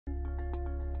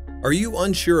Are you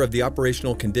unsure of the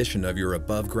operational condition of your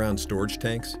above-ground storage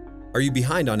tanks? Are you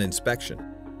behind on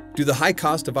inspection? Do the high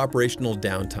cost of operational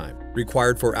downtime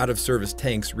required for out-of-service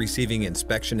tanks receiving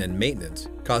inspection and maintenance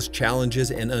cause challenges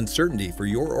and uncertainty for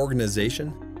your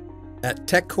organization? At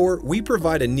TechCorr, we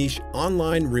provide a niche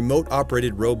online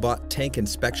remote-operated robot tank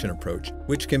inspection approach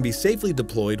which can be safely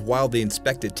deployed while the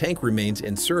inspected tank remains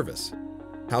in service.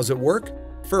 How's it work?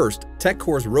 First,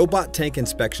 TechCorr's robot tank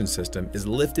inspection system is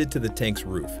lifted to the tank's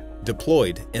roof,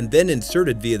 deployed, and then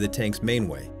inserted via the tank's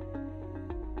mainway.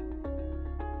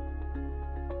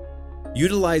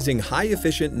 Utilizing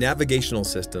high-efficient navigational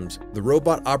systems, the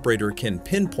robot operator can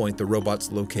pinpoint the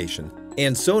robot's location,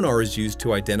 and sonar is used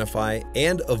to identify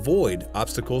and avoid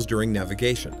obstacles during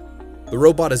navigation. The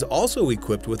robot is also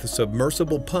equipped with a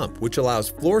submersible pump which allows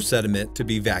floor sediment to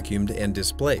be vacuumed and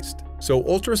displaced, so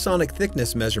ultrasonic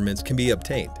thickness measurements can be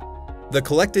obtained. The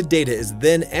collected data is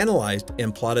then analyzed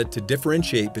and plotted to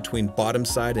differentiate between bottom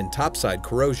side and top side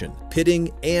corrosion,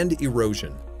 pitting, and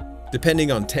erosion.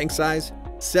 Depending on tank size,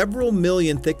 several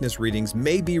million thickness readings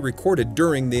may be recorded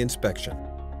during the inspection.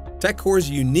 TechCorr's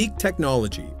unique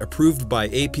technology, approved by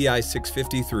API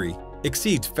 653,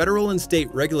 exceeds federal and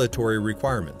state regulatory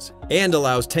requirements and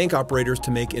allows tank operators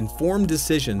to make informed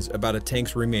decisions about a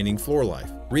tank's remaining floor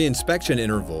life, reinspection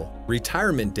interval,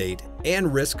 retirement date,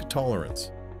 and risk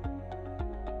tolerance.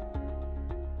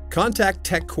 Contact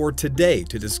TechCorr today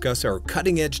to discuss our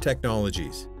cutting-edge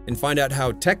technologies and find out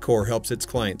how TechCorr helps its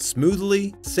clients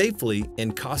smoothly, safely,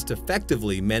 and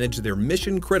cost-effectively manage their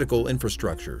mission-critical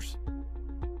infrastructures.